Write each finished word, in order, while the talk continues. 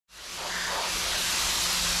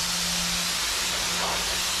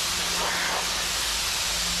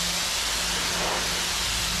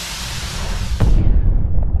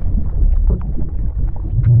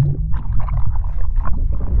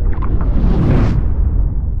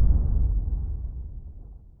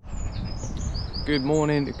Good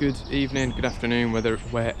morning, good evening, good afternoon,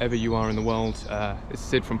 wherever you are in the world. This is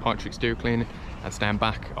Sid from Parkcess Exterior Cleaning, and stand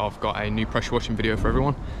back, I've got a new pressure washing video for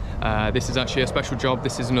everyone. This is actually a special job.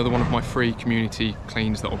 This is another one of my free community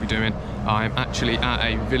cleans that I'll be doing. I'm actually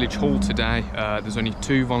at a village hall today. There's only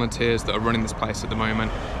 2 volunteers that are running this place at the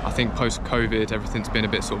moment. I think post-COVID, everything's been a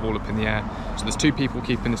bit sort of all up in the air. So there's 2 people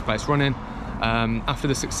keeping this place running. After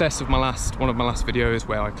the success of one of my last videos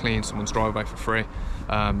where I cleaned someone's driveway for free,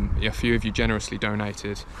 a few of you generously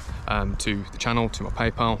donated to the channel, to my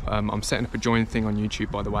PayPal. I'm setting up a join thing on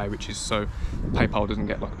YouTube, by the way, which is so PayPal doesn't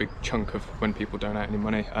get like a big chunk of when people donate any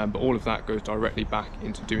money, but all of that goes directly back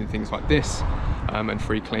into doing things like this and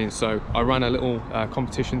free cleans. So I ran a little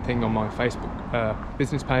competition thing on my Facebook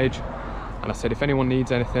business page, and I said if anyone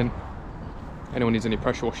needs anything, anyone needs any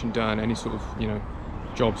pressure washing done, any sort of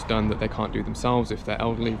jobs done that they can't do themselves, if they're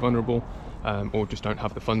elderly, vulnerable, or just don't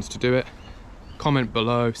have the funds to do it, comment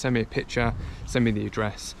below, send me a picture, send me the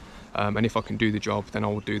address, and if I can do the job, then I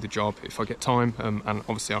will do the job if I get time, and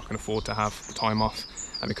obviously I can afford to have the time off,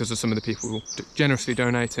 and because of some of the people generously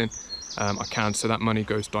donating, I can, so that money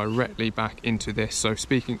goes directly back into this. So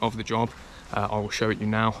speaking of the job, I will show it you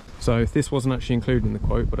now. So this wasn't actually included in the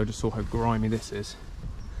quote, but I just saw how grimy this is,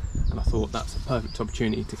 and I thought that's a perfect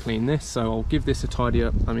opportunity to clean this. So I'll give this a tidy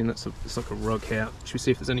up. I mean, it's like a rug here. Should we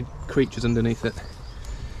see if there's any creatures underneath it?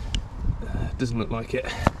 Doesn't look like it.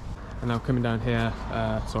 And now coming down here,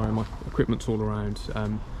 sorry, my equipment's all around.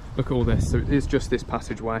 Look at all this. So it is just this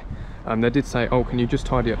passageway. They did say, oh, can you just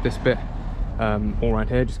tidy up this bit all around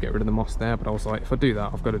here, just get rid of the moss there, but I was like, if I do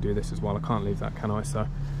that, I've got to do this as well. I can't leave that, can I? So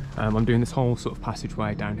I'm doing this whole sort of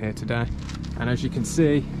passageway down here today, and as you can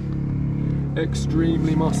see,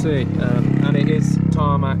 extremely mossy, and it is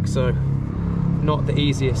tarmac, so not the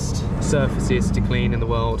easiest surfaces to clean in the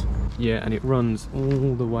world. Yeah, and it runs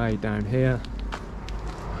all the way down here.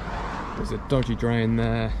 There's a dodgy drain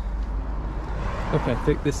there. Look how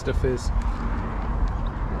thick this stuff is.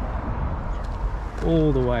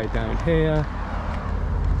 All the way down here.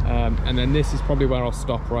 And then this is probably where I'll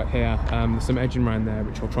stop right here. There's some edging around there,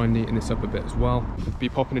 which I'll try and neaten this up a bit as well. I'll be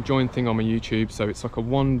popping a join thing on my YouTube, so it's like a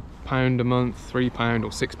 £1 a month, £3 or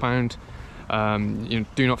 £6.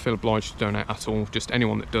 Do not feel obliged to donate at all. Just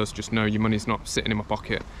anyone that does, just know your money's not sitting in my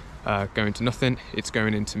pocket going to nothing. It's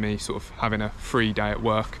going into me sort of having a free day at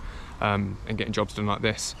work and getting jobs done like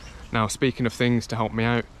this. Now, speaking of things to help me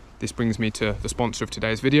out, this brings me to the sponsor of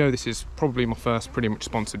today's video. This is probably my first pretty much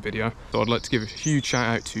sponsored video. So I'd like to give a huge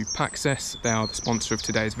shout out to Paxcess. They are the sponsor of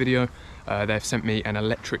today's video. They've sent me an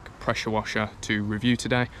electric pressure washer to review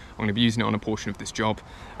today. I'm going to be using it on a portion of this job.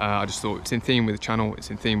 I just thought it's in theme with the channel,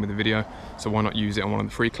 it's in theme with the video, so why not use it on one of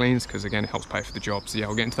the free cleans, because again, it helps pay for the job. So yeah,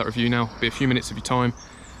 I'll get into that review now. Be a few minutes of your time.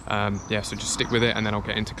 Yeah, so just stick with it, and then I'll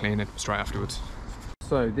get into cleaning straight afterwards.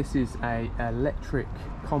 So this is a electric,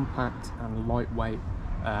 compact and lightweight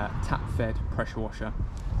tap-fed pressure washer.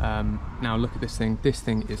 Now look at this thing. This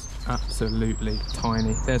thing is absolutely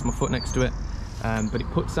tiny. There's my foot next to it, but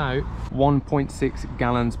it puts out 1.6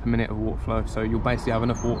 gallons per minute of water flow. So you'll basically have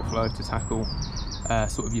enough water flow to tackle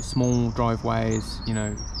sort of your small driveways,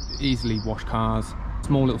 easily wash cars,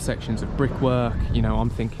 small little sections of brickwork. I'm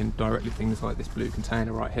thinking directly things like this blue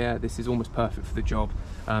container right here. This is almost perfect for the job,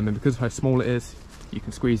 and because of how small it is, you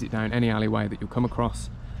can squeeze it down any alleyway that you'll come across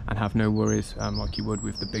and have no worries like you would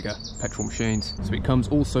with the bigger petrol machines. So it comes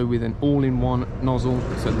also with an all-in-one nozzle,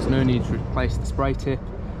 so there's no need to replace the spray tip.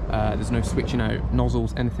 There's no switching out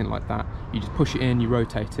nozzles, anything like that. You just push it in, you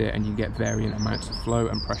rotate it, and you get varying amounts of flow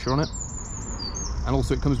and pressure on it. And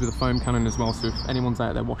also it comes with a foam cannon as well, so if anyone's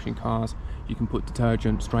out there washing cars, you can put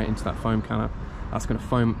detergent straight into that foam cannon. That's going to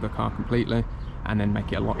foam up the car completely and then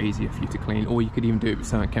make it a lot easier for you to clean, or you could even do it with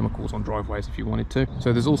certain chemicals on driveways if you wanted to.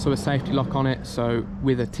 So there's also a safety lock on it, so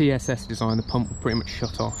with a TSS design, the pump will pretty much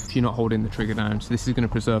shut off if you're not holding the trigger down. So this is going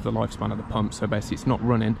to preserve the lifespan of the pump, so basically it's not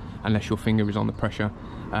running unless your finger is on the pressure,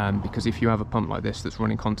 because if you have a pump like this that's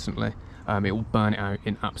running constantly, it will burn it out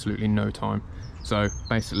in absolutely no time. So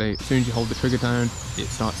basically, as soon as you hold the trigger down, it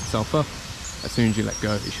starts itself up. As soon as you let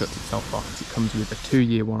go, it shuts itself off. It comes with a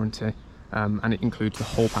 2-year warranty, and it includes the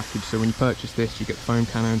whole package. So when you purchase this, you get the foam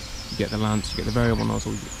cannon, you get the lance, you get the variable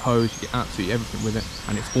nozzle, you get the hose, you get absolutely everything with it,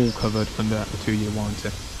 and it's all covered under a 2-year warranty.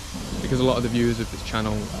 Because a lot of the viewers of this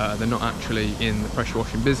channel, they're not actually in the pressure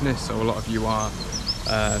washing business, so a lot of you are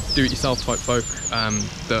do-it-yourself type folk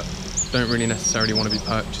that don't really necessarily want to be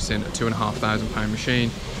purchasing a £2,500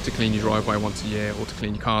 machine to clean your driveway once a year, or to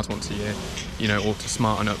clean your cars once a year, or to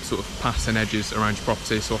smarten up sort of paths and edges around your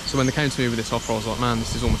property. So when they came to me with this offer, I was like, man,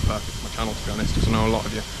 this is almost perfect for my channel, to be honest, because I know a lot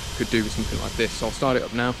of you could do with something like this. So I'll start it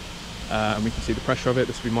up now. and we can see the pressure of it.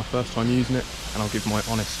 This will be my first time using it, and I'll give my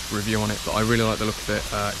honest review on it, but I really like the look of it.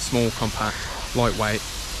 It's small, compact, lightweight,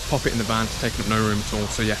 pop it in the van, it's taking up no room at all.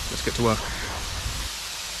 So yeah, let's get to work.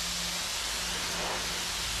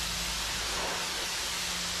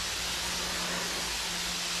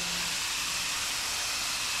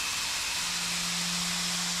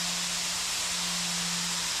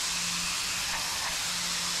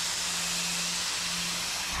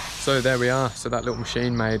 So there we are. So that little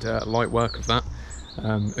machine made light work of that.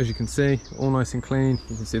 As you can see, all nice and clean.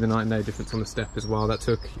 You can see the night and day difference on the step as well. That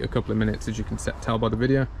took a couple of minutes, as you can tell by the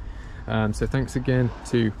video. So thanks again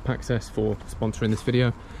to Paxcess for sponsoring this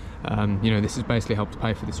video. You know, this has basically helped to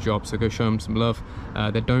pay for this job, so go show them some love.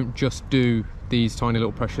 They don't just do these tiny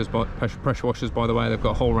little pressure washers, by the way. They've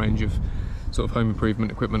got a whole range of sort of home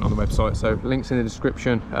improvement equipment on the website, so links in the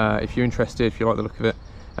description. If you're interested, if you like the look of it,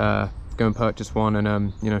 go and purchase one,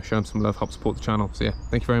 and you know, show them some love, help support the channel. So yeah,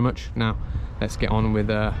 thank you very much. Now let's get on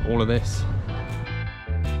with all of this.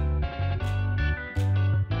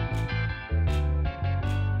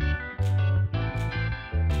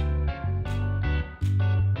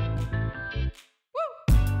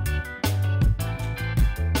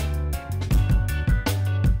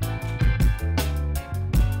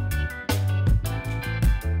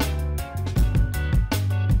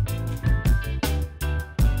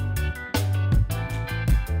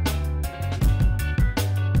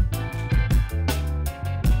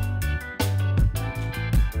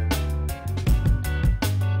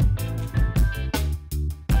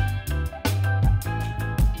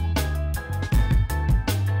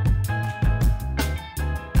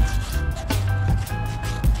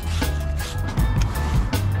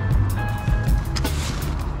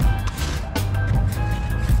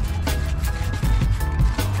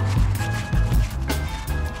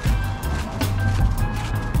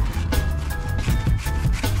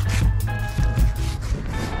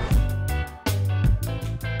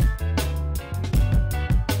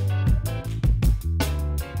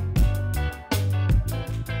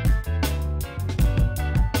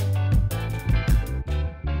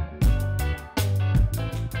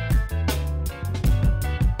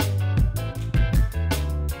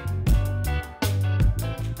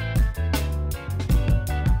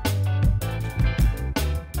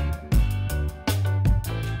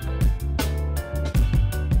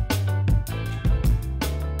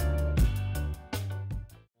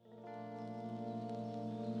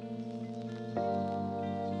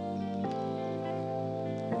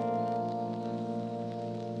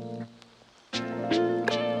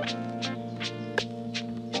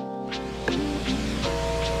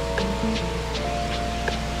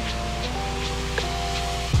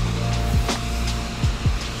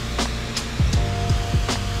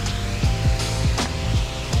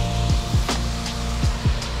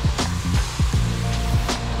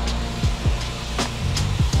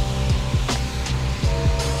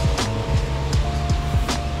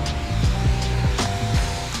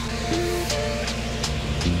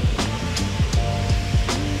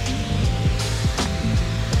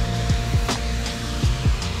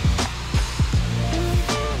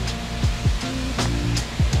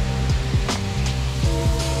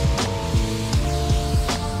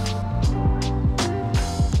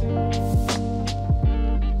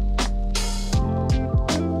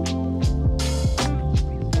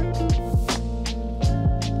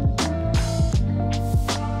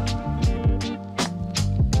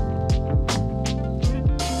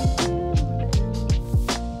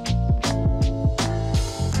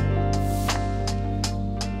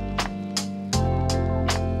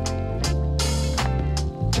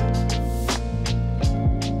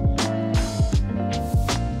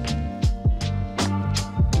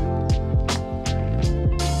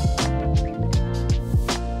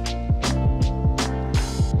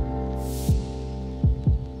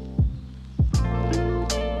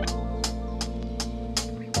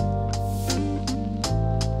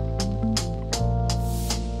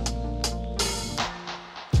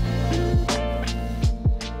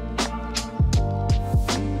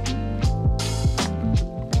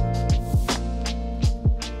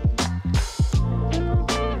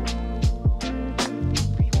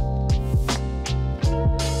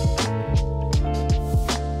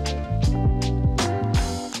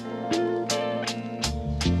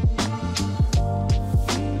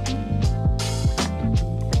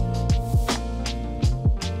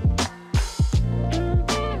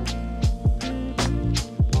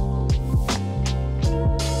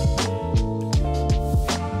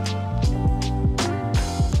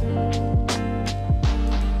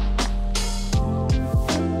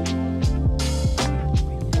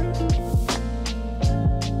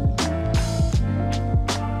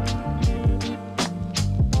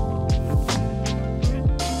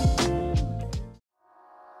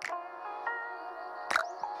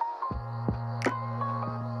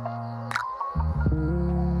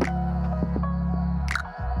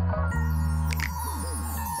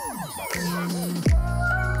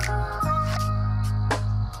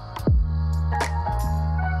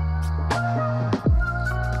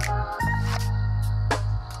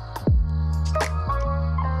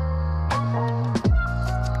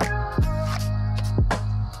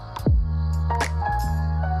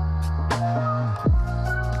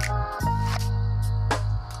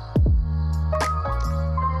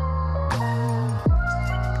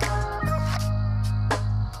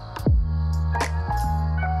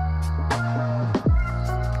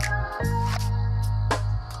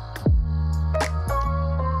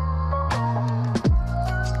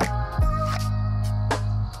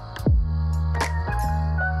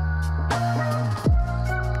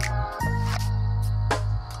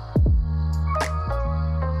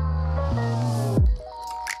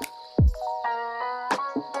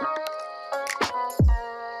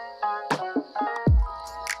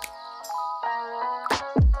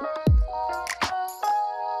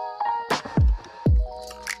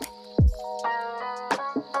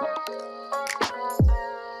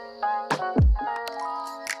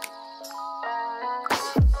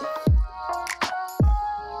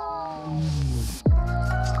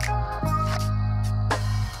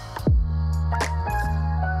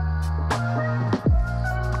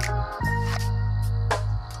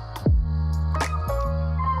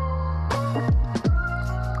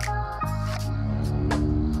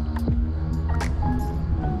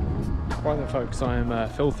 Right then folks, I am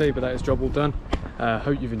filthy, but that is job all done.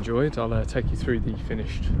 Hope you've enjoyed. I'll take you through the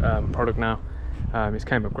finished product now. It's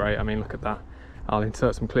came up great. I mean, look at that. I'll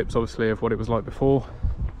insert some clips obviously of what it was like before.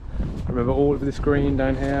 Remember all of this green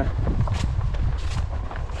down here,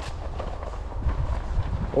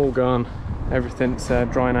 all gone. Everything's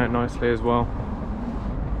drying out nicely as well,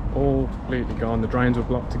 all completely gone. The drains were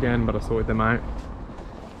blocked again, but I sorted them out.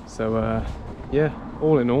 So yeah,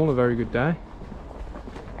 all in all, a very good day.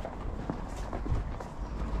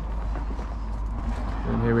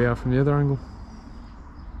 And here we are from the other angle.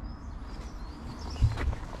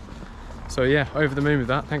 So yeah, over the moon with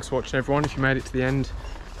that. Thanks for watching everyone. If you made it to the end,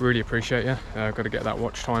 really appreciate you. Got to get that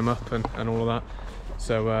watch time up and all of that.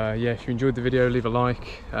 So yeah, if you enjoyed the video, leave a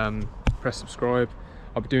like, press subscribe.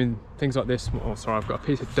 I'll be doing things like this. Oh sorry, I've got a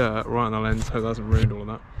piece of dirt right on the lens, hope that hasn't ruined all of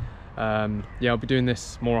that. Yeah, I'll be doing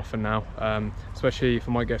this more often now, especially if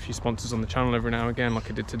I might get a few sponsors on the channel every now and again like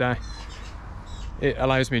I did today. It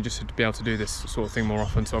allows me just to be able to do this sort of thing more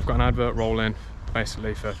often. So I've got an advert rolling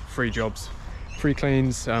basically for free jobs, free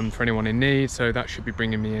cleans for anyone in need. So that should be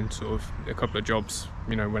bringing me in sort of a couple of jobs,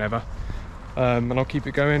 you know, whenever. And I'll keep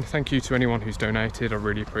it going. Thank you to anyone who's donated, I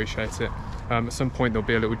really appreciate it. At some point there'll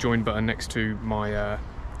be a little join button next to my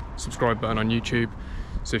subscribe button on YouTube.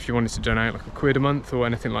 So if you wanted to donate like £1 a month or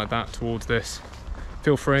anything like that towards this,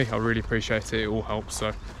 feel free. I really appreciate it. It all helps.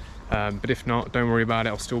 So. But if not, don't worry about it.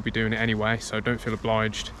 I'll still be doing it anyway, so don't feel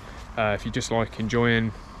obliged. If you just like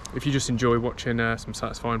enjoying, if you just enjoy watching some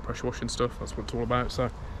satisfying pressure washing stuff, that's what it's all about. So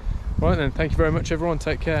right then, thank you very much everyone,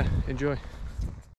 take care, enjoy.